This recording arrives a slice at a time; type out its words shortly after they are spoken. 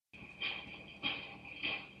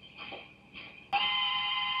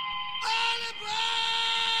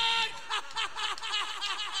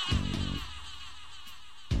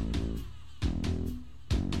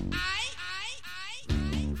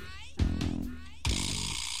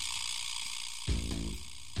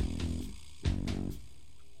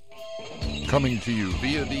Coming to you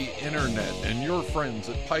via the internet and your friends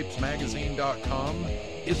at PipesMagazine.com,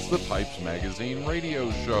 it's the Pipes Magazine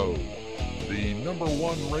Radio Show. The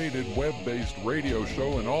 #1 rated web-based radio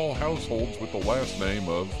show in all households with the last name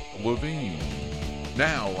of Levine.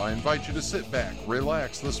 Now, I invite you to sit back,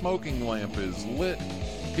 relax, the smoking lamp is lit.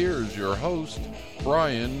 Here's your host,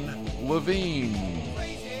 Brian Levine.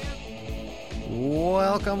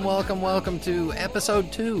 Welcome to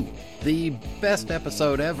episode 2, the best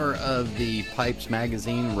episode ever of the Pipes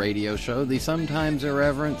Magazine radio show, the sometimes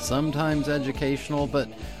irreverent, sometimes educational, but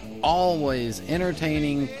always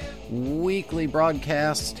entertaining weekly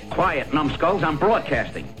broadcast. Quiet, numbskulls, I'm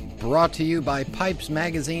broadcasting. Brought to you by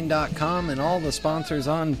PipesMagazine.com and all the sponsors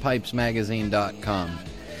on PipesMagazine.com.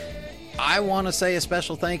 I want to say a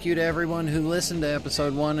special thank you to everyone who listened to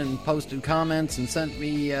episode 1 and posted comments and sent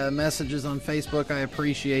me messages on Facebook. I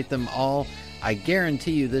appreciate them all. I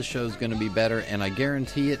guarantee you this show's going to be better, and I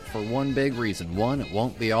guarantee it for one big reason. One, it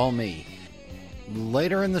won't be all me.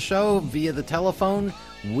 Later in the show, via the telephone,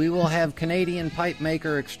 we will have Canadian pipe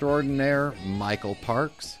maker extraordinaire Michael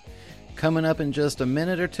Parks. Coming up in just a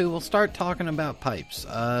minute or two, we'll start talking about pipes.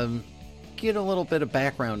 Get a little bit of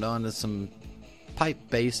background onto some pipe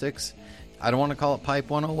basics. I don't want to call it Pipe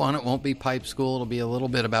 101. It won't be pipe school. It'll be a little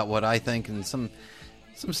bit about what I think and some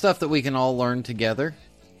stuff that we can all learn together.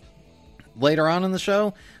 Later on in the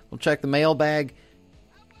show, we'll check the mailbag.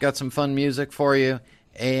 Got some fun music for you.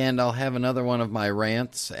 And I'll have another one of my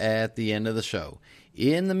rants at the end of the show.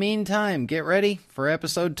 In the meantime, get ready for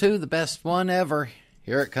episode 2, the best one ever.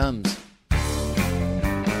 Here it comes.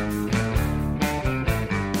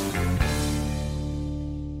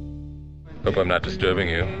 Hope I'm not disturbing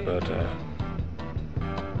you, but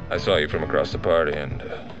I saw you from across the party, and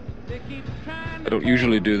I don't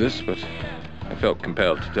usually do this, but I felt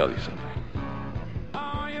compelled to tell you something.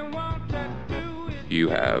 You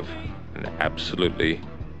have an absolutely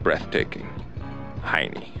breathtaking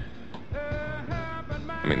hiney.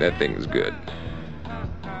 I mean, that thing is good.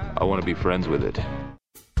 I want to be friends with it.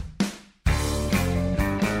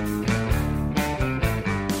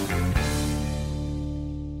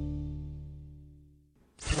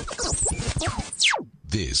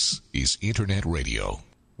 This is Internet Radio.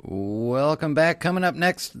 Welcome back. Coming up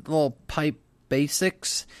next, little pipe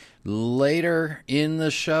basics. Later in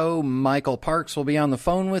the show, Michael Parks will be on the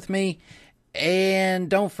phone with me. And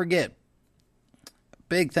don't forget,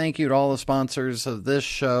 big thank you to all the sponsors of this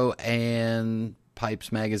show and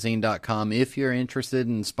PipesMagazine.com. If you're interested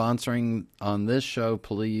in sponsoring on this show,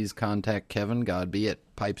 please contact Kevin Godby at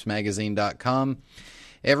PipesMagazine.com.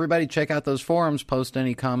 Everybody check out those forums. Post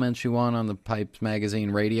any comments you want on the Pipes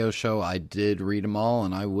Magazine radio show. I did read them all,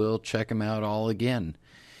 and I will check them out all again.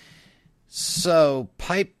 So,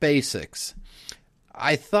 pipe basics.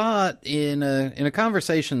 I thought in a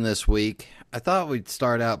conversation this week, I thought we'd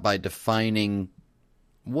start out by defining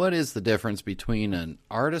what is the difference between an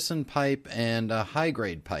artisan pipe and a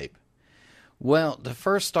high-grade pipe. Well, to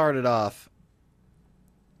first start it off,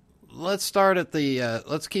 let's start at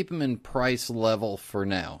let's keep them in price level for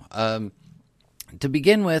now. To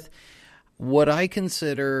begin with, what I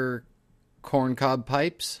consider corncob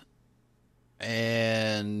pipes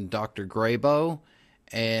and Dr. Grayboe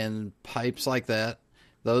and pipes like that,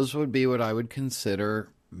 those would be what I would consider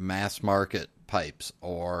mass market pipes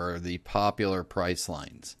or the popular price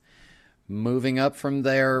lines. Moving up from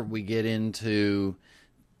there, we get into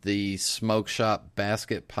the smoke shop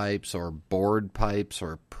basket pipes or board pipes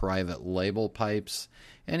or private label pipes.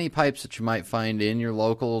 Any pipes that you might find in your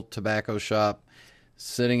local tobacco shop,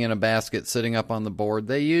 sitting in a basket, sitting up on the board.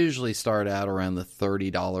 They usually start out around the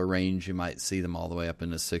 $30 range. You might see them all the way up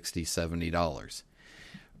into $60, $70.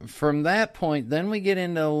 From that point, then we get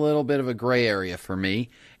into a little bit of a gray area for me,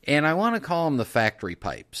 and I want to call them the factory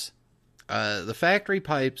pipes. The factory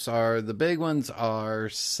pipes are, the big ones are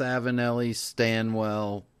Savinelli,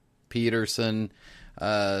 Stanwell, Peterson,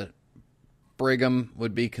 Brigham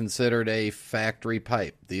would be considered a factory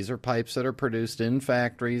pipe. These are pipes that are produced in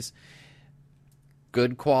factories.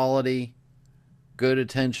 Good quality, good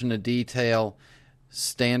attention to detail,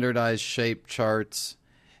 standardized shape charts.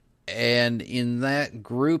 And in that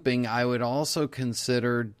grouping, I would also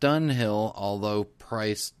consider Dunhill, although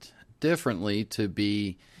priced differently, to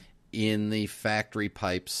be in the factory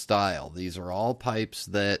pipe style. These are all pipes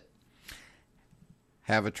that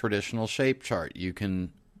have a traditional shape chart. You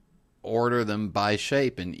can order them by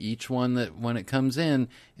shape, and each one that when it comes in,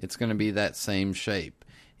 it's going to be that same shape.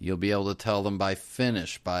 You'll be able to tell them by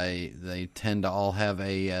finish, they tend to all have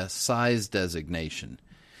a size designation.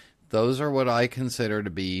 Those are what I consider to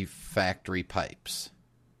be factory pipes.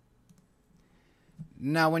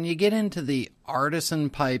 Now, when you get into the artisan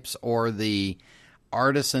pipes or the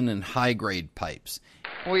artisan and high-grade pipes,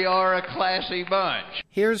 we are a classy bunch.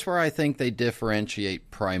 Here's where I think they differentiate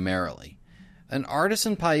primarily. An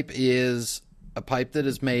artisan pipe is a pipe that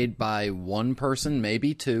is made by one person,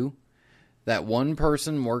 maybe two. That one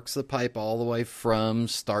person works the pipe all the way from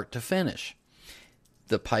start to finish.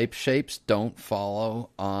 The pipe shapes don't follow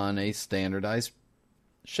on a standardized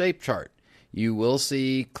shape chart. You will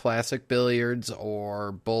see classic billiards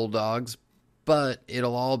or bulldogs, but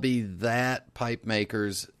it'll all be that pipe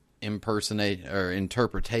maker's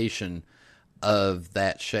interpretation of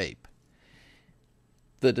that shape.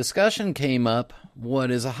 The discussion came up,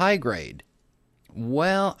 what is a high grade?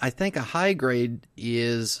 Well, I think a high grade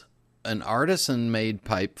is an artisan-made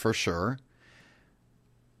pipe for sure,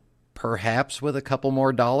 perhaps with a couple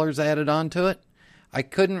more dollars added onto it. I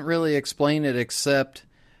couldn't really explain it except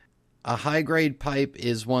a high-grade pipe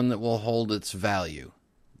is one that will hold its value.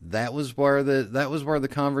 That was where the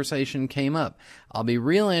conversation came up. I'll be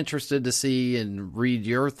real interested to see and read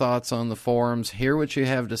your thoughts on the forums, hear what you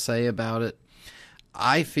have to say about it.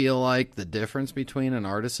 I feel like the difference between an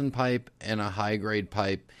artisan pipe and a high-grade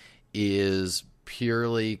pipe is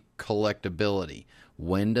purely collectability.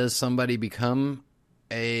 When does somebody become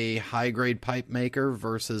a high-grade pipe maker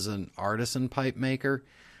versus an artisan pipe maker?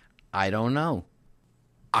 I don't know.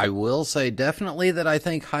 I will say definitely that I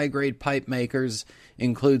think high-grade pipe makers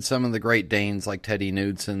include some of the Great Danes like Teddy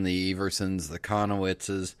Knudsen, the Eversons, the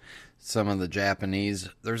Konowitzes, some of the Japanese.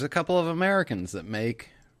 There's a couple of Americans that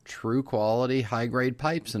make true quality high-grade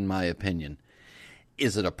pipes, in my opinion.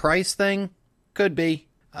 Is it a price thing? Could be.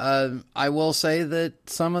 I will say that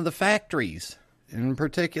some of the factories, in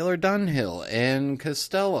particular Dunhill and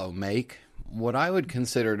Costello, make what I would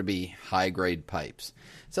consider to be high-grade pipes.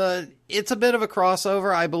 So it's a bit of a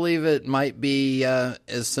crossover. I believe it might be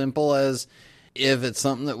as simple as if it's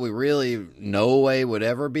something that we really no way would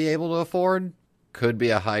ever be able to afford, could be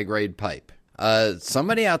a high-grade pipe.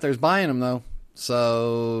 Somebody out there's buying them, though.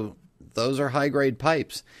 So those are high-grade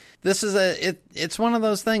pipes. This is it's one of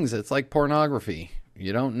those things. It's like pornography.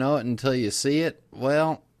 You don't know it until you see it.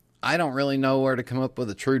 Well, I don't really know where to come up with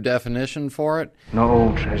a true definition for it.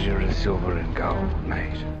 No treasure is silver and gold,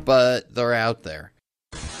 mate. But they're out there.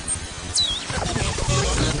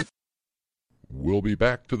 We'll be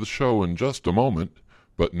back to the show in just a moment,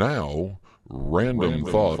 but now, random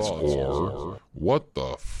thoughts or what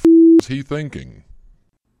the is he thinking?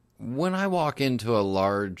 When I walk into a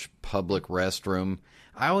large public restroom,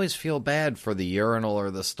 I always feel bad for the urinal or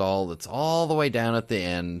the stall that's all the way down at the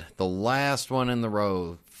end, the last one in the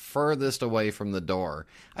row, furthest away from the door.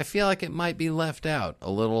 I feel like it might be left out, a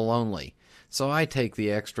little lonely. So I take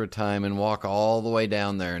the extra time and walk all the way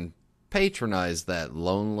down there and patronize that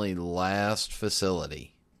lonely last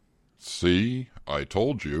facility. See, I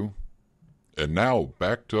told you. And now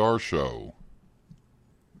back to our show.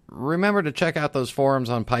 Remember to check out those forums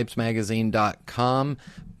on PipesMagazine.com.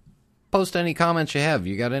 Post any comments you have.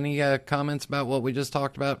 You got any comments about what we just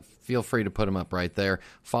talked about? Feel free to put them up right there.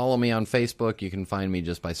 Follow me on Facebook. You can find me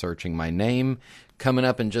just by searching my name. Coming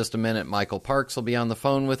up in just a minute, Michael Parks will be on the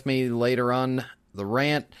phone with me later on the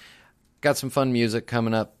rant. Got some fun music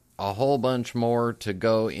coming up. A whole bunch more to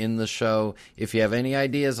go in the show. If you have any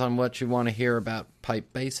ideas on what you want to hear about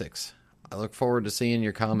pipe basics, I look forward to seeing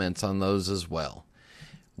your comments on those as well.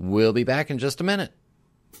 We'll be back in just a minute.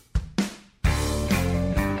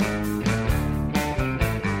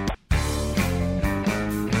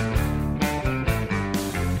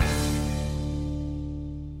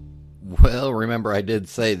 Well, remember I did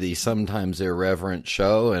say the sometimes irreverent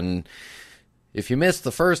show, and if you missed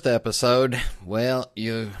the first episode, well,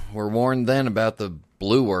 you were warned then about the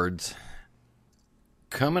blue words.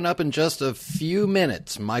 Coming up in just a few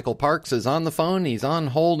minutes, Michael Parks is on the phone. He's on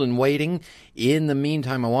hold and waiting. In the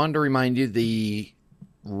meantime, I wanted to remind you the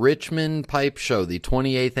Richmond Pipe Show, the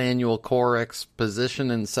 28th Annual Core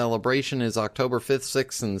Exposition and Celebration, is October 5th,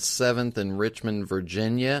 6th, and 7th in Richmond,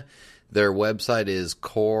 Virginia. Their website is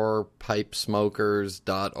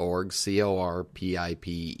corepipesmokers.org,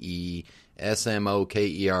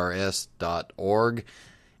 corepipesmokers.org.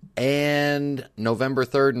 And November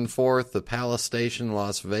 3rd and 4th, the Palace Station,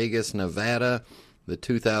 Las Vegas, Nevada, the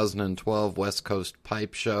 2012 West Coast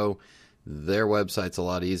Pipe Show. Their website's a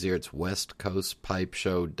lot easier. It's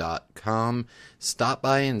westcoastpipeshow.com. Stop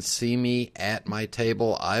by and see me at my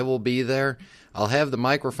table. I will be there. I'll have the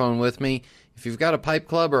microphone with me. If you've got a pipe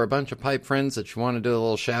club or a bunch of pipe friends that you want to do a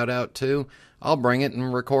little shout out to, I'll bring it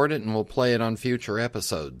and record it and we'll play it on future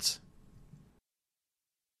episodes.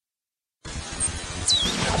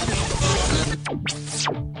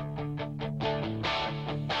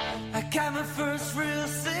 I Got my first real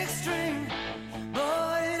six-string,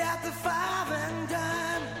 bought it at the 5 and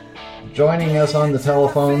dime. Joining us on the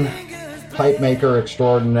telephone, pipe maker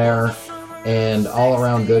extraordinaire and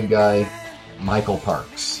all-around good guy, Michael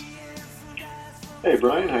Parks. Hey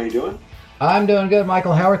Brian, how you doing? I'm doing good,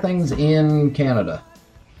 Michael. How are things in Canada?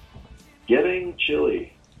 Getting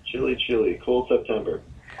chilly. Chilly. Cold September.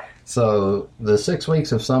 So the 6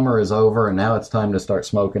 weeks of summer is over, and now it's time to start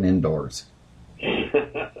smoking indoors.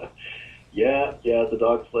 Yeah, the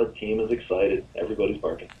dog sled team is excited. Everybody's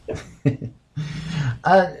barking.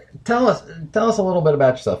 Tell us a little bit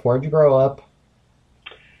about yourself. Where'd you grow up?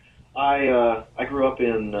 I grew up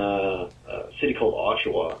in a city called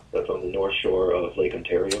Oshawa. That's on the north shore of Lake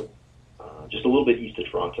Ontario, just a little bit east of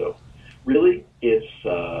Toronto. Really, it's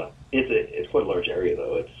quite a large area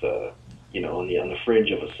though. It's on the fringe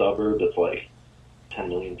of a suburb that's like 10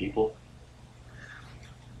 million people.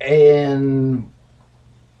 And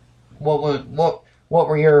what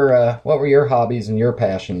were your hobbies and your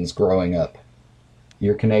passions growing up?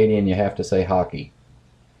 You're Canadian, you have to say hockey.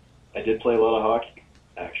 I did play a lot of hockey,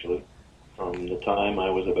 actually, from the time I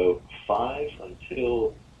was about 5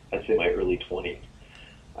 until I'd say my early 20s.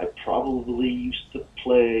 I probably used to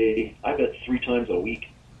play, I bet 3 times a week,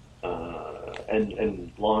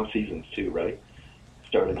 and long seasons too, right?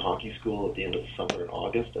 Started in hockey school at the end of the summer in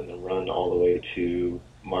August, and then run all the way to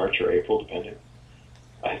March or April, depending.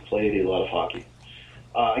 I played a lot of hockey.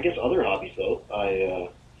 I guess other hobbies, though,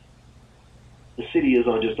 the city is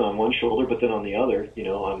on one shoulder, but then on the other,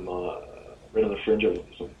 I'm right on the fringe of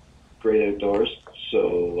some great outdoors,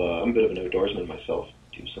 so I'm a bit of an outdoorsman myself,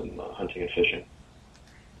 do some hunting and fishing.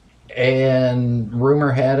 And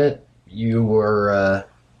rumor had it you were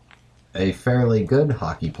a fairly good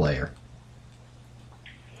hockey player.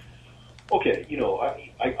 Okay,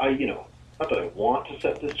 I not that I want to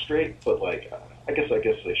set this straight, but I guess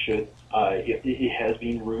I should. It has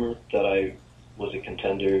been rumored that I was a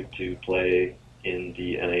contender to play in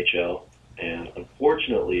the NHL, and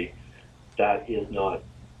unfortunately, that is not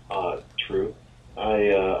true.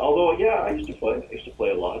 Although I used to play. I used to play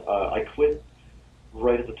a lot. I quit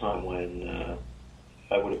right at the time when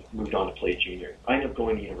I would have moved on to play junior. I ended up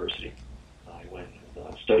going to university. I went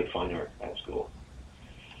and studied fine art at school.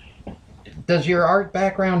 Does your art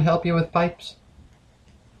background help you with pipes?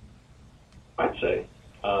 I'd say.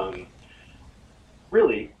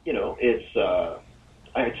 Really, it's,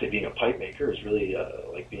 I'd say being a pipe maker is really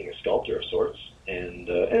like being a sculptor of sorts, and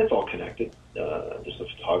it's all connected. There's the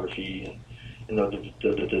photography and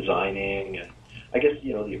the designing, and I guess,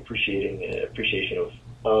 the appreciation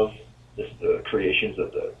of the creations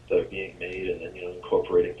that are being made, and then,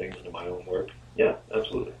 incorporating things into my own work. Yeah,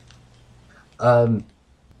 absolutely.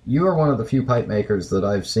 You are one of the few pipe makers that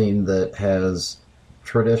I've seen that has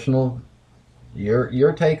traditional,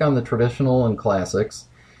 your take on the traditional and classics,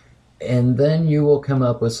 and then you will come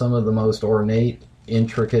up with some of the most ornate,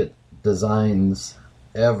 intricate designs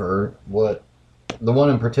ever. The one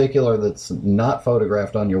in particular that's not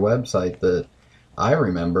photographed on your website that I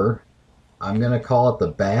remember, I'm going to call it the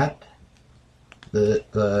bat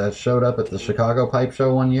that showed up at the Chicago Pipe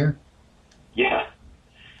Show one year.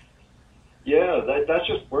 Yeah, that's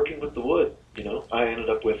just working with the wood. I ended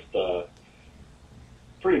up with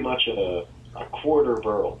pretty much a quarter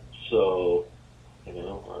burl, so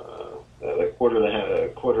a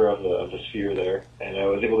quarter of the sphere there, and I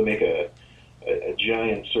was able to make a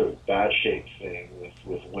giant sort of bat-shaped thing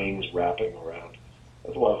with wings wrapping around. It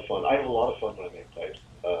was a lot of fun. I have a lot of fun when I make pipes,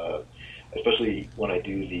 especially when I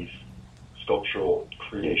do these sculptural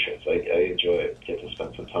creations. I enjoy it. Get to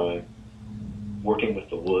spend some time working with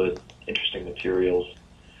the wood, interesting materials,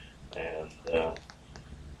 and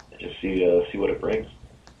just see what it brings.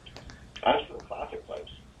 As for the classic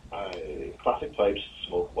pipes, classic pipes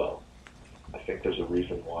smoke well. I think there's a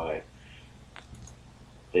reason why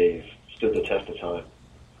they've stood the test of time,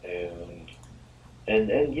 and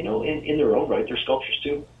in their own right, they're sculptures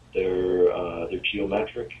too. They're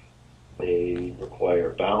geometric. They require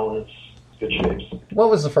balance, good shapes. What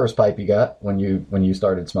was the first pipe you got when you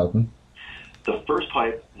started smoking? The first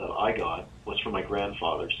pipe that I got was from my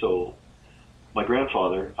grandfather. So my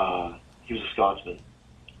grandfather, he was a Scotsman.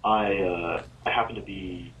 I happened to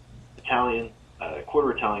be Italian,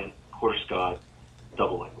 quarter Scot,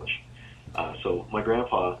 double English. So my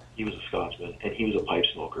grandpa, he was a Scotsman, and he was a pipe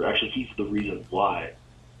smoker. Actually, he's the reason why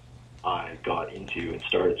I got into and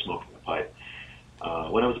started smoking a pipe.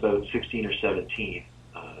 When I was about 16 or 17,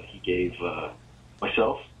 he gave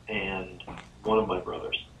myself and one of my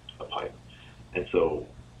brothers a pipe. And so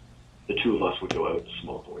the two of us would go out and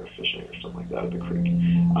smoke when we were fishing or something like that at the creek.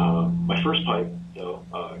 My first pipe, though,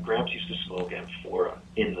 Gramps used to smoke amphora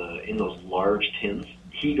in those large tins.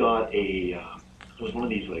 He got it was one of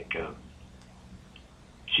these like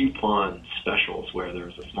coupon specials where there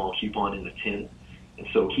was a small coupon in the tin. And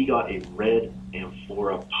so he got a red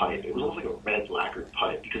amphora pipe. It was almost like a red lacquered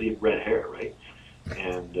pipe because he had red hair, right?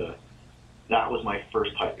 And that was my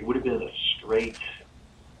first pipe. It would have been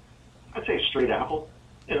I'd say a straight apple,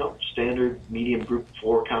 standard medium group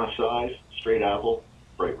 4 kind of size, straight apple,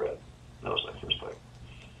 bright red. That was my first pipe.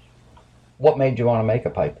 What made you want to make a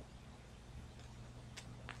pipe?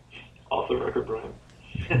 Off the record, Brian.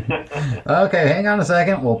 Okay, hang on a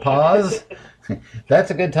second. We'll pause.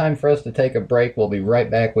 That's a good time for us to take a break. We'll be right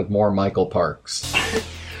back with more Michael Parks.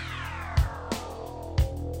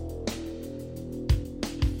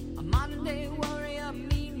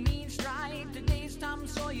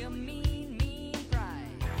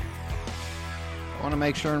 I want to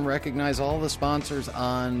make sure and recognize all the sponsors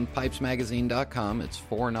on PipesMagazine.com. It's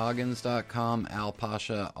fournoggins.com, Al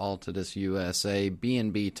Pasha, Altadis USA,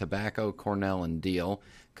 B&B Tobacco, Cornell and Deal,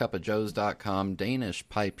 cupofjoes.com, Danish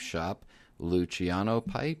Pipe Shop, Luciano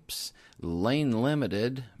Pipes, Lane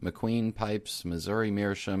Limited, McQueen Pipes, Missouri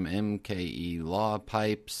Meerschaum, MKE Law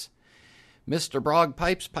Pipes, Mr. Brogg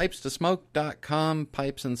Pipes, pipestosmoke.com,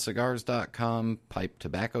 pipesandscigars.com,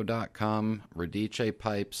 pipetobacco.com, Radice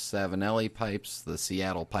Pipes, Savinelli Pipes, the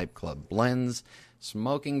Seattle Pipe Club Blends,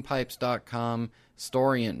 smokingpipes.com,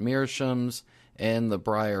 Storient Meerschaums, and the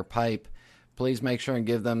Briar Pipe. Please make sure and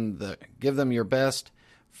give them your best.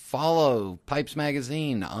 Follow Pipes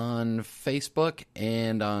Magazine on Facebook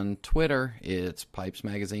and on Twitter. It's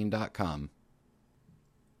pipesmagazine.com.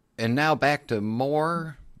 And now back to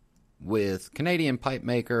more with Canadian pipe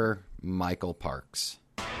maker Michael Parks.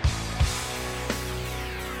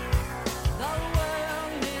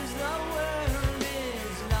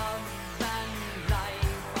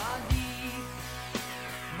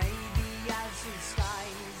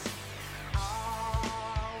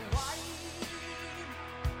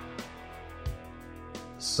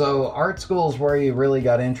 So art school is where you really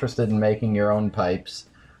got interested in making your own pipes.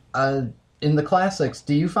 In the classics,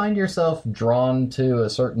 do you find yourself drawn to a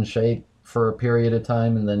certain shape for a period of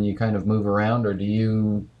time and then you kind of move around, or do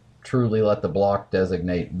you truly let the block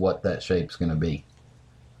designate what that shape's going to be?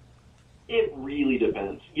 It really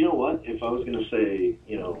depends. You know what? If I was going to say,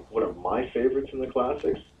 what are my favorites in the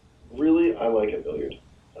classics, really, I like a billiard.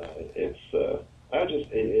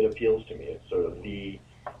 It appeals to me. It's sort of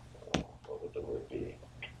what would the word be?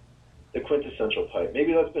 The quintessential pipe.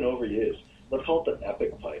 Maybe that's been overused. Let's call it the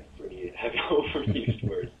epic pipe for the heavy overused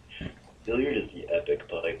word. Billiard is the epic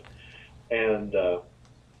pipe. And,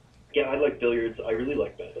 I like billiards. I really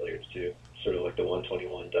like billiards, too. Sort of like the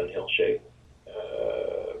 121 Dunhill shape.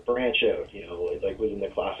 Branch out, like within the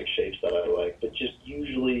classic shapes that I like, but just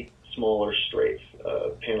usually smaller straights.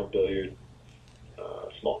 Panel billiard,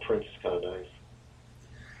 small prints is kind of nice.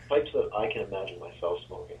 Pipes that I can imagine myself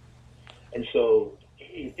smoking. And so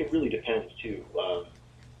it really depends, too. I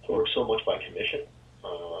work so much by commission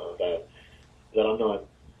that I'm not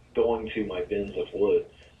going to my bins of wood,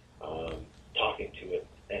 talking to it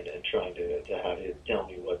and trying to have it tell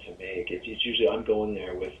me what to make. It's usually I'm going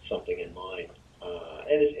there with something in mind, and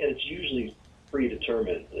it's usually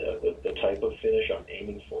predetermined the type of finish I'm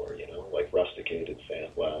aiming for. Like rusticated,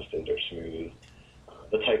 sandblasted, or smooth,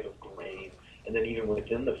 the type of grain, and then even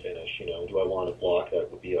within the finish, do I want a block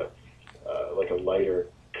that would be like a lighter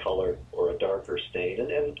color or a darker stain,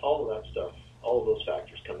 and all of that stuff, all of those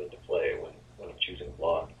factors come into play when I'm choosing a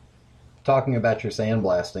block. Talking about your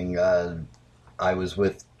sandblasting, I was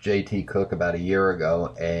with JT Cook about a year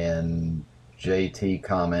ago, and JT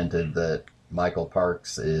commented that Michael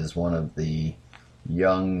Parks is one of the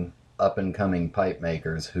young, up-and-coming pipe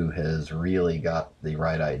makers who has really got the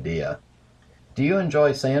right idea. Do you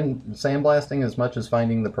enjoy sandblasting as much as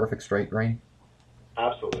finding the perfect straight grain?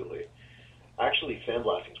 Absolutely. Actually,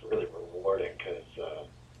 sandblasting is really rewarding because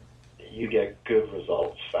you get good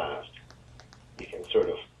results fast. You can sort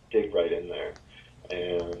of dig right in there.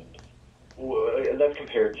 And that's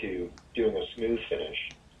compared to doing a smooth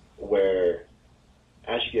finish where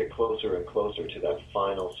as you get closer and closer to that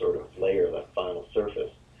final sort of layer, that final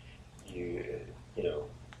surface, you're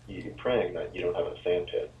praying that you don't have a sand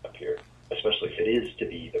pit up here, especially if it is to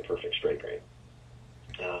be the perfect straight grain.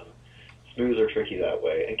 Smooths are tricky that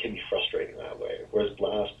way and can be frustrating that way, whereas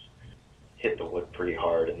blasts hit the wood pretty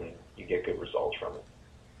hard and then you get good results from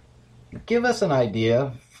it. Give us an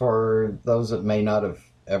idea for those that may not have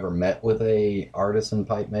ever met with a artisan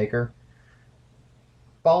pipe maker.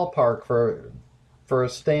 Ballpark for a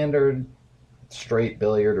standard straight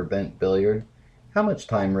billiard or bent billiard, how much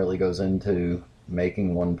time really goes into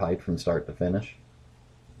making one pipe from start to finish?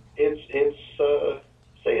 It's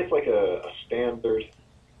say it's like a standard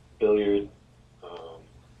billiard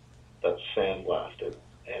that's sandblasted,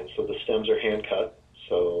 and so the stems are hand cut.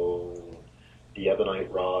 So the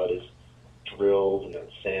ebonite rod is drilled and then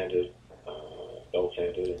sanded, belt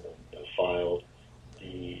sanded, and then filed.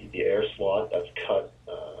 The air slot, that's cut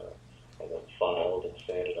and then filed and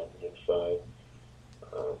sanded on the inside.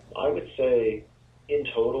 I would say in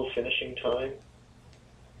total finishing time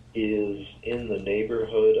is in the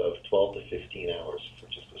neighborhood of 12 to 15 hours for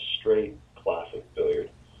just a straight classic billiard.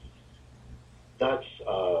 That's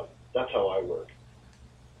how I work.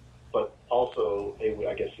 But also,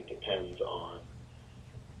 I guess it depends on,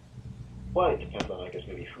 I guess,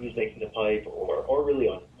 maybe who's making the pipe, or really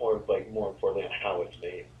on more importantly on how it's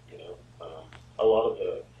made. You know, a lot of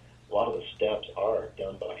the steps are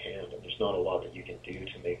done by hand, and there's not a lot that you can do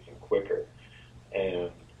to make them quicker.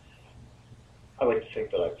 And I like to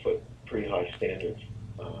think that I put pretty high standards,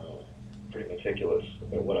 pretty meticulous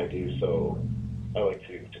about what I do. So I like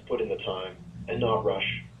to put in the time and not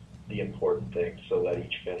rush the important things, so that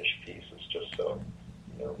each finished piece is just so.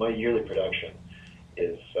 You know, my yearly production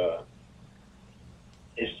is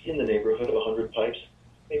in the neighborhood of 100 pipes,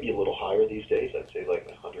 maybe a little higher these days. I'd say like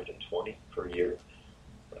 120 per year,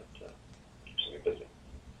 but keeps me busy.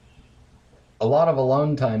 A lot of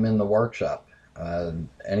alone time in the workshop.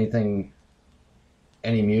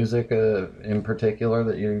 Any music in particular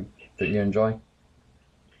that you enjoy?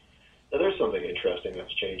 Now, there's something interesting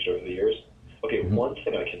that's changed over the years. Okay, one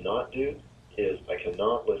thing I cannot do is I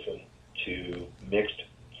cannot listen to mixed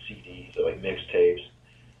CDs or like mixed tapes,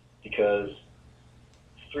 because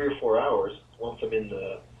 3 or 4 hours, once I'm in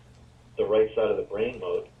the right side of the brain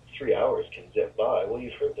mode, 3 hours can zip by. Well,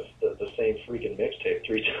 you've heard the same freaking mixtape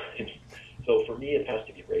 3 times. So for me, it has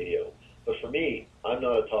to be radio. But for me, I'm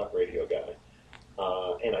not a talk radio guy.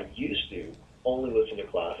 And I used to only listen to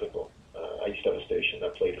classical. I used to have a station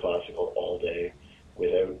that played classical all day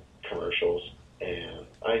without commercials, and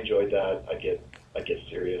I enjoyed that. I get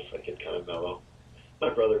serious. I get kind of mellow. My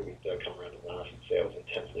brother would come around and laugh and say I was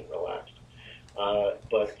intensely relaxed.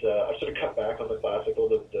 But I sort of cut back on the classical.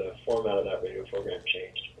 The format of that radio program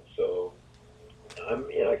changed. So I'm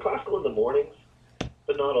classical in the mornings,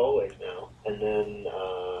 but not always now. And then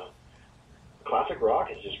classic rock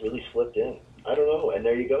has just really slipped in. I don't know. And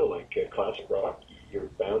there you go. Like classic rock, you're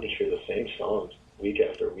bound to hear the same songs week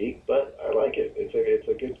after week, but I like it. It's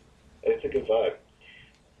a good vibe.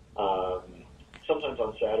 Sometimes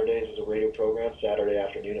on Saturdays there's a radio program, Saturday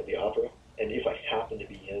afternoon at the Opera, and if I happen to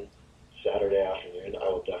be in Saturday afternoon, I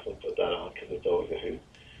will definitely put that on because it's always a hoot.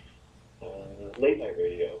 Late night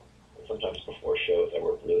radio, sometimes before shows I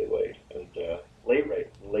work really late, and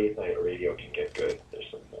late night radio can get good. There's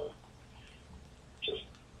some just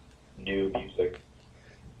new music,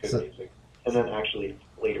 good music, and then actually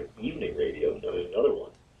later evening radio. There's another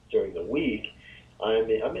one during the week. I'm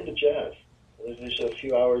into jazz. There's just a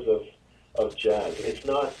few hours of jazz. It's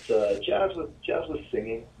not jazz with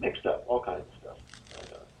singing mixed up, all kinds of stuff.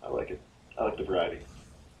 I like it. I like the variety.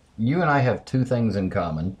 You and I have two things in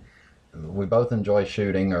common. We both enjoy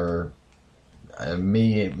shooting, or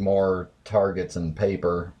me more targets and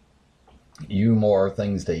paper, you more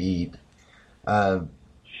things to eat. But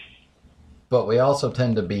we also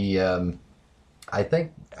tend to be, I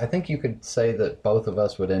think you could say that both of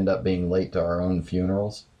us would end up being late to our own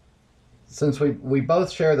funerals. Since we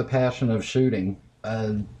both share the passion of shooting,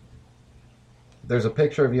 there's a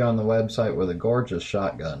picture of you on the website with a gorgeous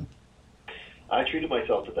shotgun. I treated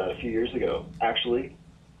myself to that a few years ago. Actually,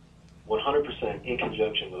 100% in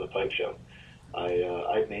conjunction with a pipe show.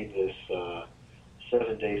 I made this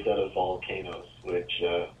 7-day set of volcanoes, which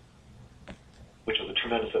was a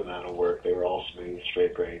tremendous amount of work. They were all smooth,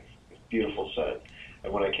 straight grain, beautiful set.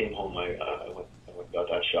 And when I came home, I went and got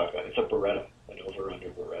that shotgun. It's a Beretta, an over-under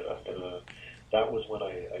Beretta. And that was when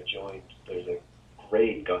I joined. There's a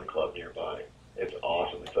great gun club nearby. It's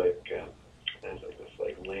awesome. It's like there's like this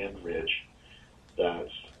like land ridge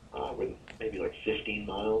that's with maybe like 15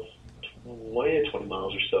 miles, 20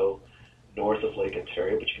 miles or so north of Lake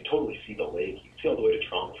Ontario, but you can totally see the lake. You can see all the way to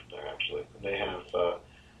Toronto from there, actually. And they have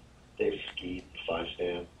skeet,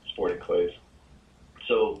 5-stand, sporting clays.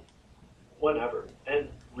 So whenever, and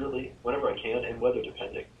really whenever I can, and weather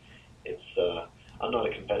depending. It's I'm not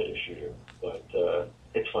a competitive shooter, but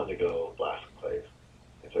it's fun to go blast clays.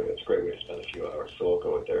 It's a great way to spend a few hours. So I'll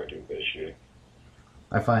go out there and do a bit of shooting.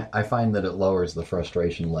 I find that it lowers the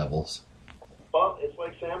frustration levels. Well, it's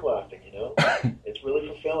like sandblasting, you know. It's really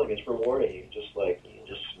fulfilling. It's rewarding. You can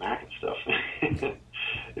just smack at stuff.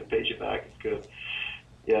 It pays you back. It's good.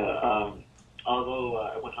 Yeah. Although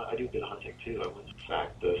I do a bit of hunting too. In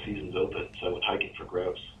fact, the season's open, so I went hiking for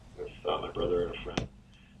grouse with my brother and a friend.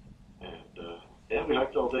 And yeah, we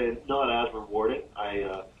hiked all day. Not as rewarding.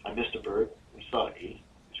 I missed a bird. We saw 8,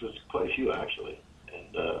 which was quite a few actually.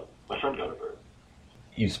 And my friend got a bird.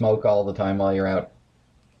 You smoke all the time while you're out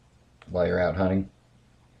hunting?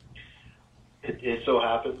 It so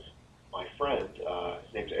happens my friend,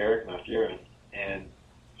 his name's Eric Mathurin, and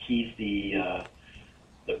he's the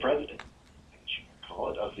president, I guess you can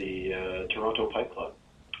call it, of the Toronto Pipe Club,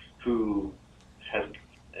 and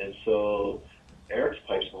so Eric's a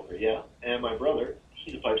pipe smoker, yeah, and my brother,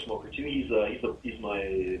 he's a pipe smoker too. He's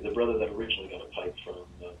the brother that originally got a pipe from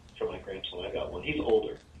my gramps when I got one. He's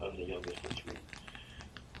older. I'm the youngest of 3.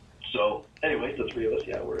 So, anyways, the 3 of us,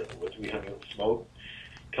 yeah, we're in the woods. We hang out and smoke,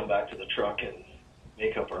 come back to the truck and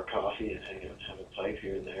make up our coffee and hang out and have a pipe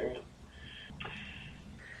here and there.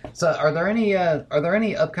 So, are there any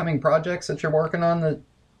upcoming projects that you're working on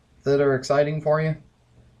that are exciting for you?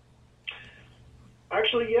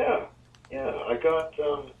 Actually, yeah. I got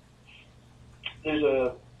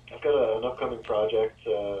I've got an upcoming project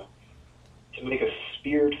to make a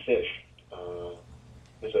speared fish.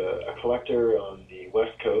 There's a collector on the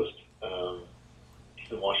West Coast.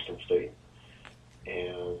 He's in Washington State,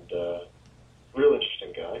 and real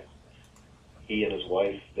interesting guy. He and his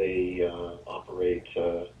wife, they operate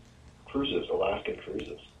cruises, Alaskan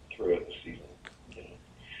cruises, throughout the season. You know?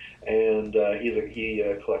 And he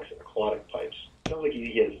collects aquatic pipes. Sounds like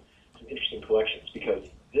he has some interesting collections, because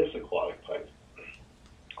this aquatic pipe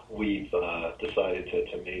we've decided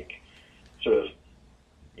to make sort of,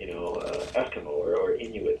 Eskimo or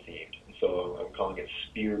Inuit themed. And so I'm calling it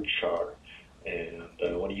speared char. And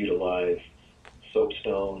I want to utilize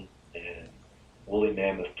soapstone and woolly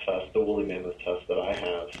mammoth tusk. The woolly mammoth tusk that I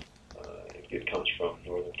have, it comes from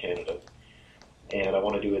northern Canada. And I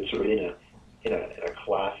want to do it sort of in a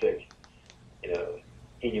classic,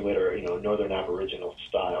 Inuit or, northern Aboriginal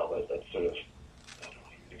style. That's sort of, I don't know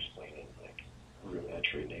how you explain it, like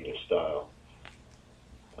rudimentary native style.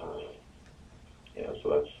 So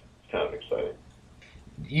that's kind of exciting.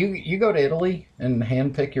 You go to Italy and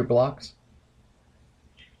hand pick your blocks?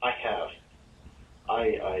 I have.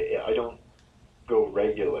 I don't go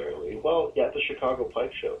regularly. Well, yeah, at the Chicago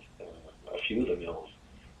Pipe Show, a few of the mills,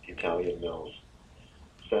 the Italian mills,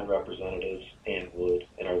 send representatives and wood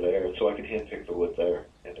and are there, and so I can hand pick the wood there,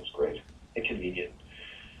 and it's great and convenient.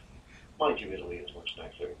 Mind you, Italy is much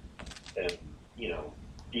nicer, and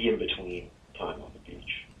the in-between time on the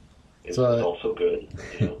beach is also good.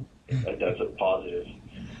 That's a positive.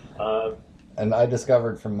 And I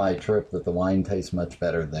discovered from my trip that the wine tastes much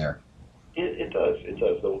better there. It does.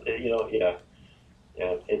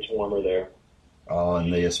 Yeah, it's warmer there. Oh,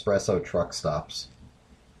 and the espresso truck stops.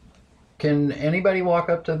 Can anybody walk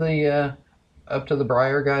up to the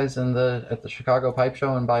Briar guys at the Chicago Pipe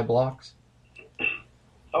Show and buy blocks?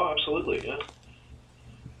 Oh, absolutely, yeah.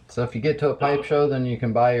 So if you get to a pipe show, then you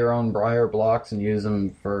can buy your own Briar blocks and use them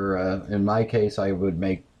for. In my case, they'd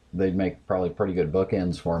make probably pretty good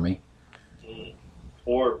bookends for me.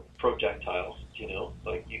 Or projectiles,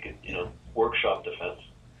 like you could, workshop defense.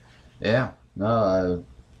 Yeah, no,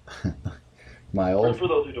 my old. For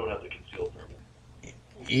those who don't have the concealed permit.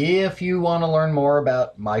 If you want to learn more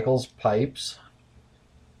about Michael's pipes,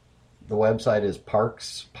 the website is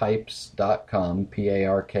parkspipes.com,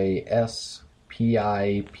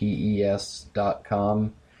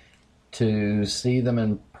 parkspipes.com. To see them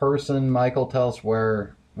in person, Michael, tell us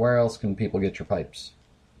where else can people get your pipes?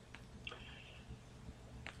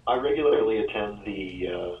 I regularly attend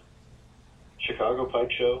the Chicago Pipe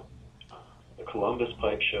Show, the Columbus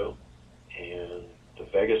Pipe Show, and the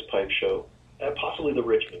Vegas Pipe Show, and possibly the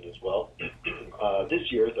Richmond as well.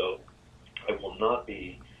 This year, though, I will not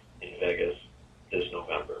be in Vegas this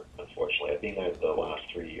November, unfortunately. I've been there the last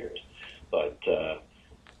 3 years, but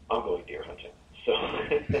I'm going deer hunting. So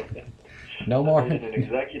no more. It's an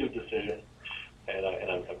executive decision, and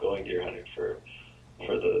I'm going deer hunting for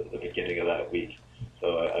the beginning of that week.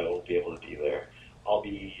 So I won't be able to be there. I'll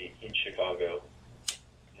be in Chicago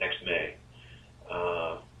next May,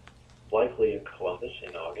 likely in Columbus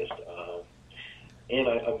in August, and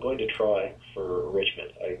I'm going to try for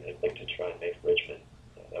Richmond. I'd like to try and make Richmond.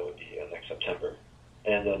 That would be next September,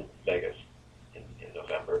 and then Vegas in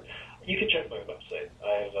November. You can check my website.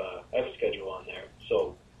 I have a schedule on there,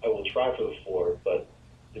 so I will try for the 4, but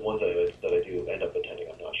the ones that I do end up attending,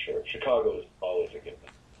 I'm not sure. Chicago is always a good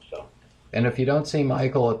one. So. And if you don't see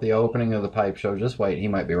Michael at the opening of the pipe show, just wait. He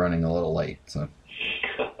might be running a little late. So.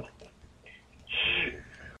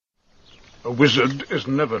 A wizard is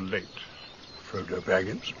never late. Frodo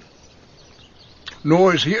Baggins.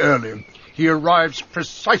 Nor is he early. He arrives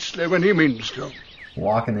precisely when he means to.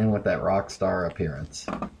 Walking in with that rock star appearance.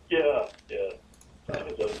 Yeah.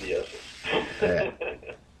 That was of the essence. Yeah.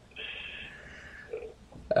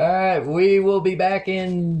 All right, we will be back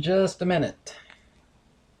in just a minute.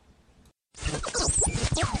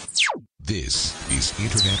 This is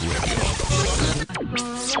Internet Radio.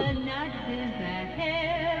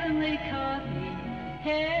 Heavenly coffee,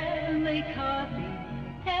 heavenly coffee,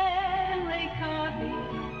 heavenly coffee.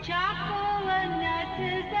 Chocolate nuts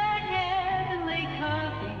is that heavenly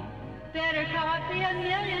coffee. Better coffee a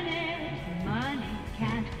millionaire money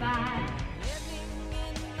can't buy. Living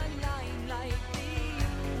in the limelight, the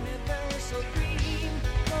universal dream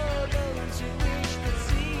for those who wish to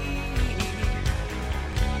see.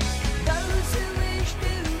 Those who wish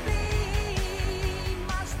to be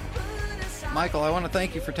must put aside. Michael, I want to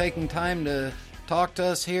thank you for taking time to talk to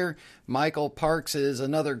us here. Michael Parks is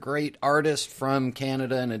another great artist from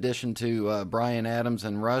Canada, in addition to Bryan Adams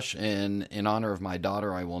and Rush. And in honor of my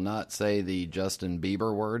daughter, I will not say the Justin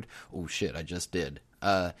Bieber word. Oh, shit, I just did.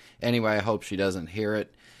 Anyway, I hope she doesn't hear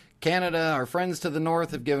it. Canada, our friends to the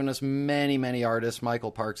north, have given us many, many artists.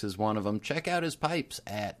 Michael Parks is one of them. Check out his pipes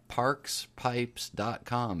at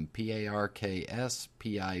parkspipes.com.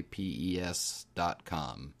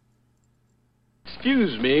 ParkSpipes.com.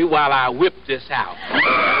 Excuse me while I whip this out.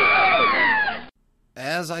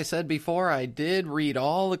 As I said before, I did read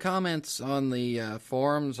all the comments on the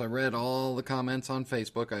forums. I read all the comments on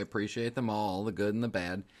Facebook. I appreciate them all, the good and the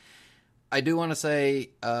bad. I do want to say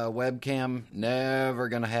webcam, never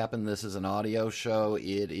going to happen. This is an audio show.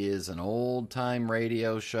 It is an old-time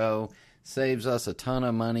radio show. Saves us a ton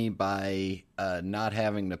of money by not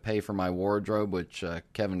having to pay for my wardrobe, which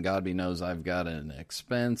Kevin Godby knows I've got an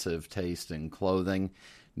expensive taste in clothing.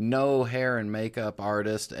 No hair and makeup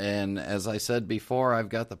artist, and as I said before, I've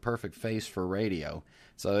got the perfect face for radio.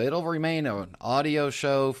 So it'll remain an audio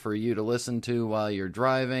show for you to listen to while you're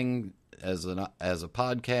driving as a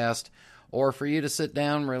podcast, or for you to sit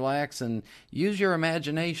down, relax, and use your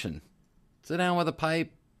imagination. Sit down with a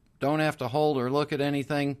pipe, don't have to hold or look at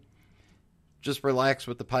anything. Just relax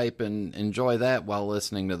with the pipe and enjoy that while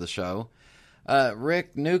listening to the show.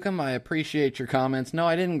 Rick Newcomb, I appreciate your comments. No,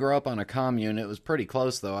 I didn't grow up on a commune. It was pretty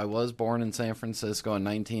close, though. I was born in San Francisco in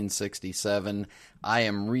 1967. I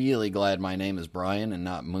am really glad my name is Brian and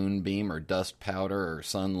not Moonbeam or Dust Powder or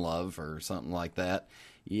Sun Love or something like that.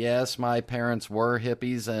 Yes, my parents were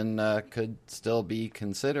hippies and could still be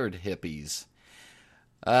considered hippies.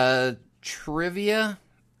 Trivia.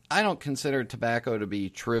 I don't consider tobacco to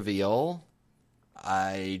be trivial.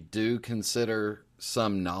 I do consider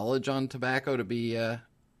some knowledge on tobacco to be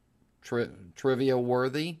trivia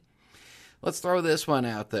worthy. Let's throw this one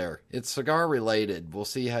out there. It's cigar related. We'll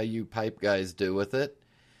see how you pipe guys do with it.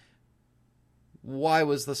 Why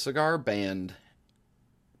was the cigar band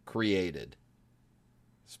created?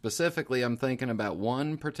 Specifically, I'm thinking about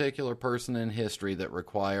one particular person in history that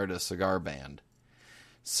required a cigar band.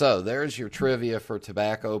 So there's your trivia for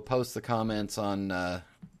tobacco. Post the comments on the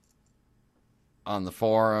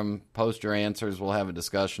forum. Post your answers. We'll have a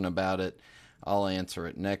discussion about it. I'll answer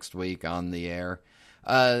it next week on the air.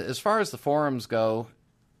 As far as the forums go,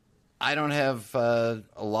 I don't have a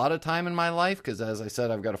lot of time in my life because, as I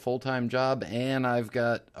said, I've got a full-time job and I've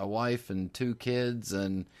got a wife and 2 kids,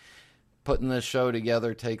 and putting this show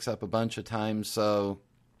together takes up a bunch of time. So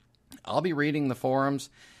I'll be reading the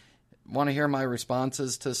forums. Want to hear my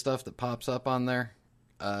responses to stuff that pops up on there?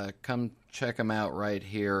 Come check them out right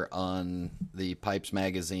here on the Pipes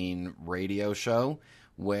Magazine radio show,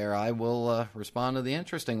 where I will respond to the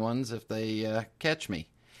interesting ones if they catch me.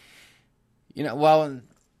 You know, while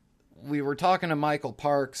we were talking to Michael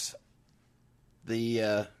Parks,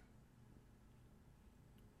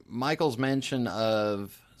 Michael's mention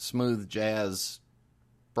of smooth jazz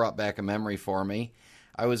brought back a memory for me.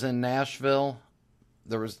 I was in Nashville.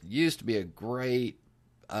 There used to be a great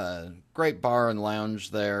bar and lounge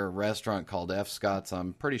there, restaurant called F. Scott's.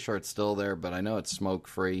 I'm pretty sure it's still there, but I know it's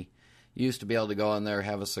smoke-free. You used to be able to go in there,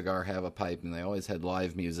 have a cigar, have a pipe, and they always had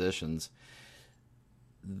live musicians.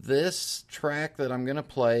 This track that I'm going to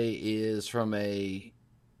play is from a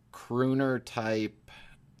crooner-type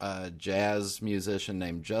jazz musician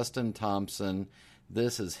named Justin Thompson.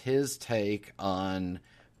 This is his take on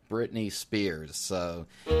Britney Spears. So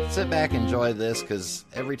sit back and enjoy this, because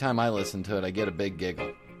every time I listen to it, I get a big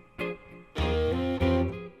giggle.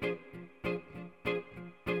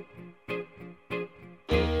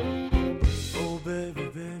 Oh baby,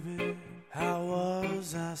 baby, how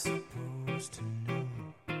was I supposed to know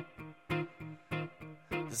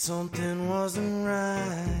something wasn't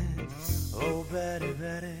right. Oh, Betty,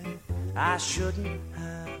 Betty, I shouldn't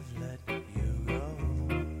have let you go.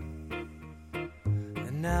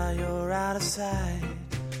 And now you're out of sight.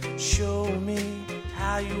 Show me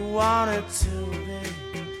how you want it to be.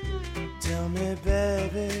 Tell me,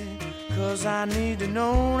 baby, 'cause I need to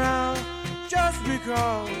know now. Just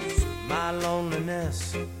because my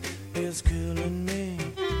loneliness is killing me,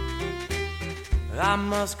 I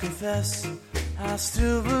must confess I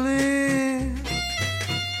still believe.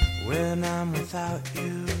 When I'm without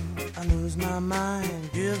you, I lose my mind.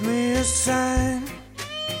 Give me a sign.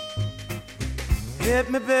 Hit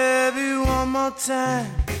me, baby, one more time.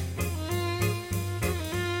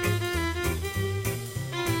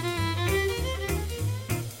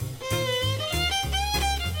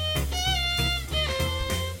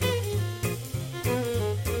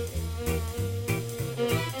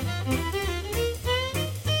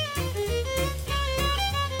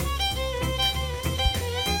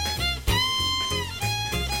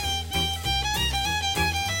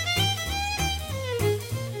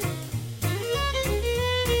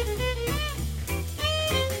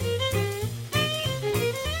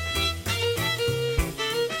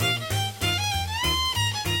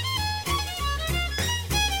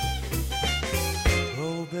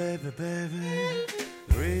 Baby,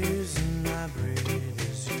 the reason I breathe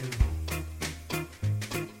is you.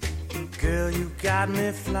 Girl, you got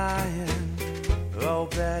me flying. Oh,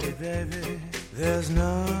 Betty, baby, there's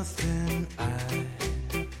nothing I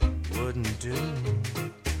wouldn't do.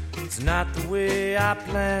 It's not the way I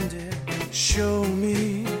planned it. Show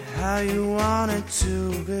me how you want it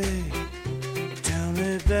to be. Tell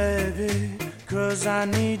me, baby, 'cause I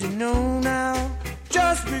need to know now.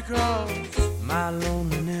 Just because my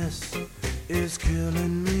loneliness is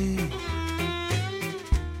killing me,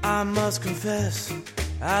 I must confess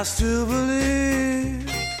I still believe.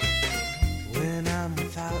 When I'm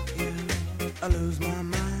without you, I lose my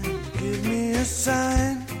mind. Give me a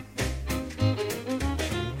sign.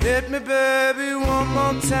 Hit me, baby, one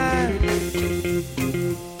more time.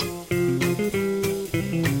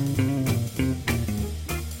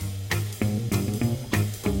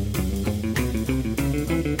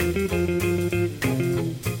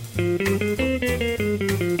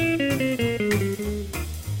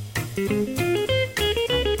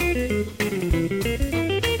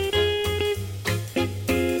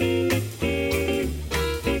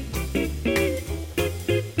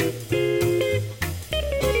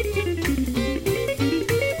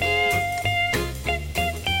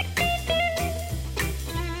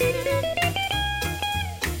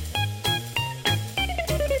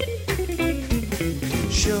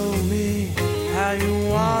 Show me how you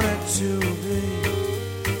want it to be.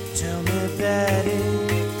 Tell me, Betty,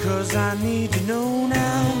 'cause I need to know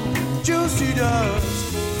now. Juicy does.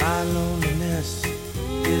 My loneliness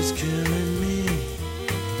is killing me.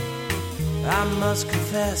 I must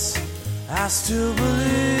confess, I still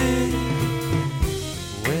believe.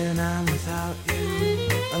 When I'm without you,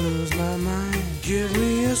 I lose my mind. Give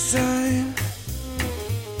me a sign.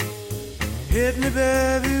 Hit me,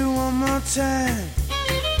 baby, one more time.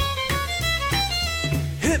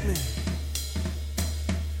 Hit me.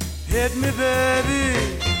 Hit me,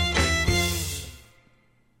 baby.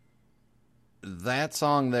 That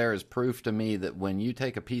song there is proof to me that when you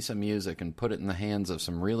take a piece of music and put it in the hands of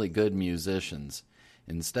some really good musicians,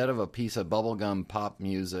 instead of a piece of bubblegum pop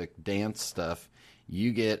music, dance stuff,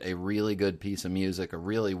 you get a really good piece of music, a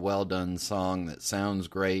really well done song that sounds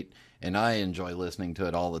great, and I enjoy listening to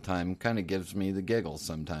it all the time. Kind of gives me the giggles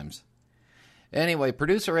sometimes. Anyway,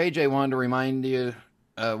 producer AJ wanted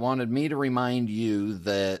me to remind you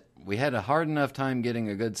that we had a hard enough time getting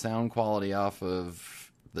a good sound quality off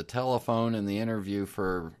of the telephone and the interview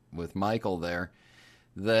with Michael there,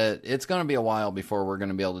 that it's going to be a while before we're going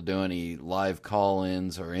to be able to do any live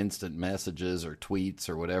call-ins or instant messages or tweets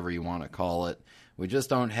or whatever you want to call it. We just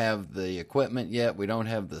don't have the equipment yet. We don't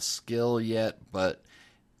have the skill yet, but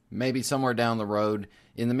maybe somewhere down the road.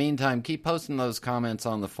 In the meantime, keep posting those comments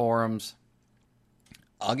on the forums.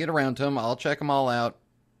 I'll get around to them. I'll check them all out.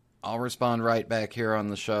 I'll respond right back here on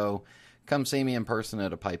the show. Come see me in person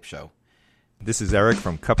at a pipe show. This is Eric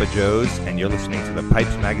from Cup of Joe's, and you're listening to the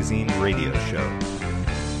Pipes Magazine radio show.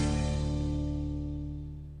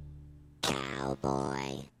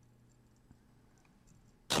 Cowboy.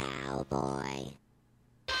 Cowboy.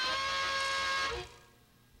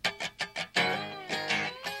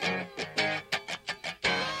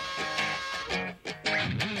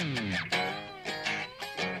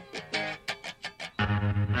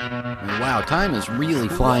 Wow, time is really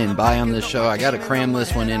flying by on this show. I got to cram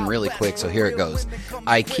this one in really quick, so here it goes.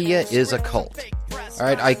 IKEA is a cult. All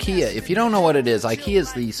right, IKEA. If you don't know what it is, IKEA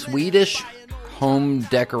is the Swedish home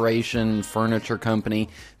decoration furniture company.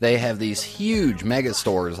 They have these huge mega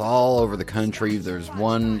stores all over the country. There's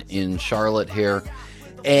one in Charlotte here.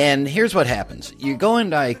 And here's what happens. You go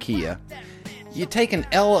into IKEA, you take an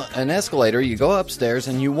escalator, you go upstairs,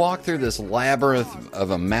 and you walk through this labyrinth of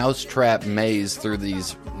a mousetrap maze through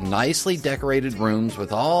these nicely decorated rooms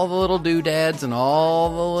with all the little doodads and all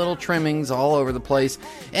the little trimmings all over the place,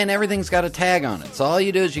 and everything's got a tag on it. So all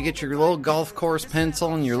you do is you get your little golf course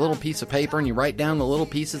pencil and your little piece of paper, and you write down the little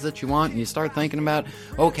pieces that you want, and you start thinking about,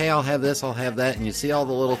 okay, I'll have this, I'll have that, and you see all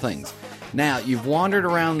the little things. Now, you've wandered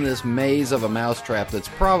around this maze of a mousetrap that's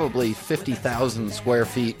probably 50,000 square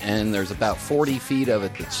feet, and there's about 40 feet of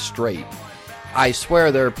it that's straight. I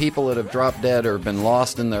swear there are people that have dropped dead or been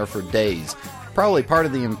lost in there for days. Probably part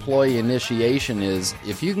of the employee initiation is,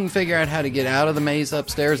 if you can figure out how to get out of the maze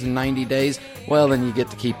upstairs in 90 days, well, then you get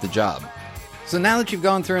to keep the job. So now that you've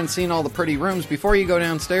gone through and seen all the pretty rooms, before you go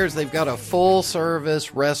downstairs, they've got a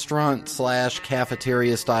full-service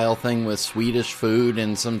restaurant/cafeteria style thing with Swedish food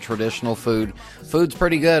and some traditional food. Food's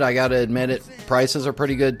pretty good, I gotta admit it. Prices are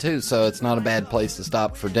pretty good too, so it's not a bad place to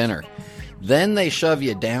stop for dinner. Then they shove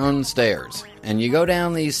you downstairs, and you go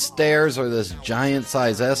down these stairs or this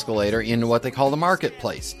giant-size escalator into what they call the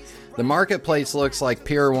marketplace. The marketplace looks like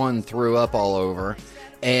Pier 1 threw up all over,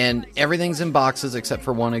 and everything's in boxes except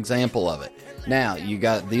for one example of it. Now,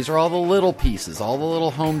 these are all the little pieces, all the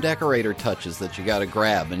little home decorator touches that you gotta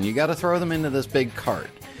grab, and you gotta throw them into this big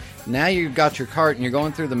cart. Now you've got your cart and you're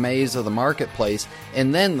going through the maze of the marketplace,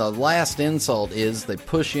 and then the last insult is they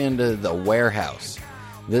push you into the warehouse.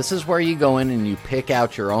 This is where you go in and you pick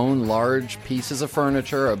out your own large pieces of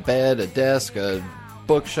furniture, a bed, a desk, a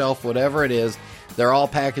bookshelf, whatever it is. They're all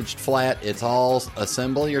packaged flat. It's all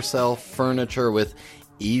assemble yourself furniture with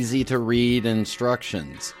easy to read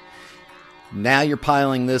instructions. Now you're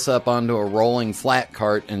piling this up onto a rolling flat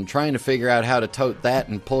cart and trying to figure out how to tote that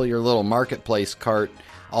and pull your little marketplace cart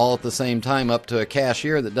all at the same time up to a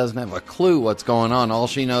cashier that doesn't have a clue what's going on. All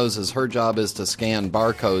she knows is her job is to scan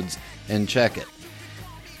barcodes and check it.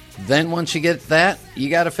 Then once you get that, you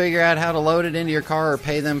got to figure out how to load it into your car or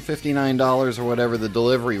pay them $59 or whatever the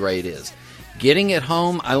delivery rate is. Getting it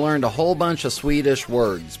home, I learned a whole bunch of Swedish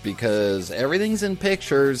words because everything's in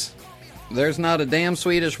pictures. There's not a damn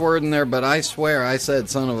Swedish word in there, but I swear I said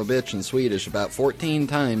son of a bitch in Swedish about 14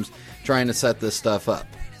 times trying to set this stuff up.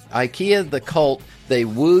 IKEA, the cult, they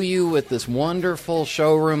woo you with this wonderful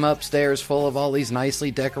showroom upstairs full of all these nicely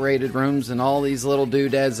decorated rooms and all these little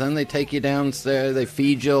doodads. Then they take you downstairs, they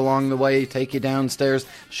feed you along the way, take you downstairs,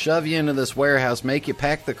 shove you into this warehouse, make you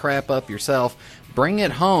pack the crap up yourself, bring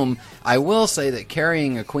it home. I will say that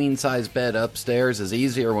carrying a queen-size bed upstairs is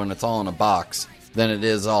easier when it's all in a box than it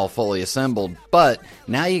is all fully assembled, but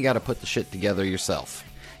now you got to put the shit together yourself,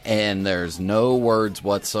 and there's no words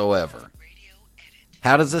whatsoever.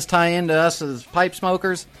 How does this tie into us as pipe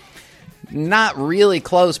smokers? Not really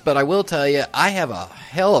close, but I will tell you, I have a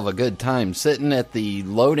hell of a good time sitting at the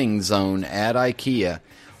loading zone at IKEA,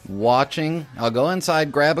 watching. I'll go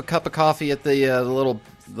inside, grab a cup of coffee at the little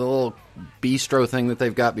bistro thing that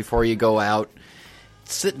they've got before you go out,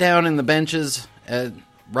 sit down in the benches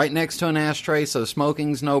right next to an ashtray, so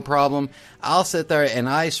smoking's no problem. I'll sit there, and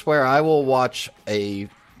I swear I will watch a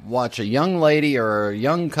young lady or a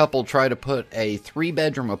young couple try to put a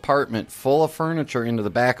 3-bedroom apartment full of furniture into the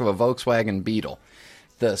back of a Volkswagen Beetle.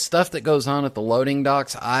 The stuff that goes on at the loading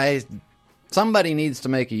docks, somebody needs to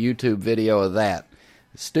make a YouTube video of that.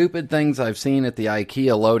 Stupid things I've seen at the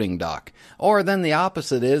IKEA loading dock. Or then the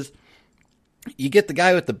opposite is, you get the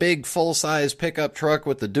guy with the big full-size pickup truck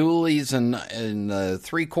with the dualies and the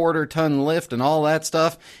 3/4-ton lift and all that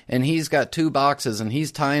stuff, and he's got 2 boxes and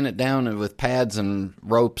he's tying it down with pads and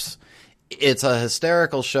ropes. It's a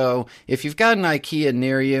hysterical show. If you've got an IKEA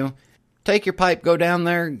near you, take your pipe, go down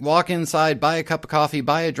there, walk inside, buy a cup of coffee,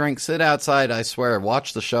 buy a drink, sit outside. I swear,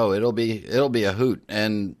 watch the show. It'll be a hoot.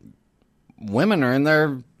 And women are in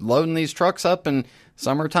there loading these trucks up in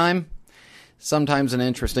summertime. Sometimes an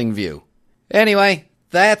interesting view. Anyway,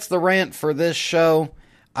 that's the rant for this show.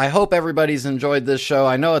 I hope everybody's enjoyed this show.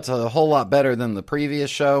 I know it's a whole lot better than the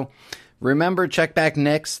previous show. Remember, check back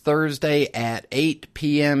next Thursday at 8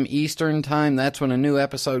 p.m. Eastern Time. That's when a new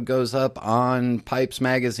episode goes up on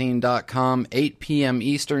PipesMagazine.com, 8 p.m.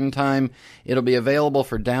 Eastern Time. It'll be available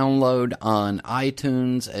for download on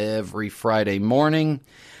iTunes every Friday morning.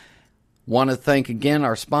 Want to thank again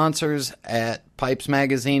our sponsors at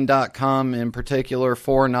PipesMagazine.com, in particular,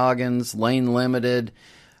 4 Noggins, Lane Limited,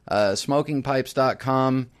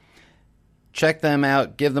 SmokingPipes.com. Check them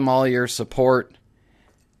out. Give them all your support.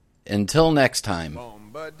 Until next time,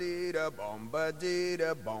 Bomba-dee-da,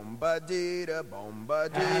 bomba-dee-da, bomba-dee-da,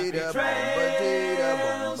 bomba-dee-da, bomba-dee-da,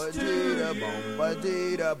 bomba-dee-da,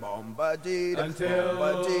 bomba-dee-da, bomba-dee-da, until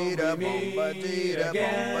bomba-dee-da, we meet bomba-dee-da,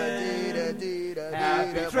 again. bomba-dee-da,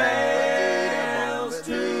 Happy trails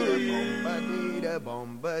to you. bomba-dee-da,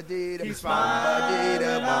 bomba-dee-da, Keep smiling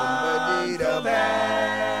until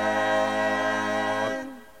then.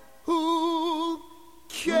 Who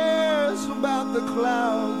cares about the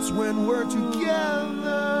clouds when we're together?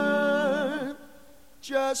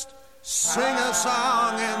 Just sing a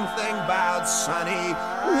song and think about sunny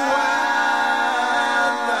weather.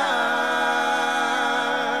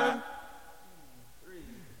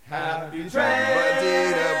 Happy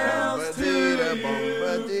trails to you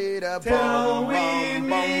till we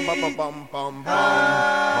meet again.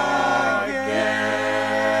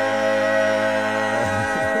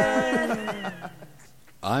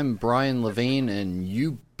 I'm Brian Levine, and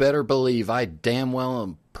you better believe I damn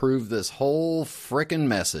well approve this whole frickin'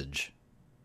 message.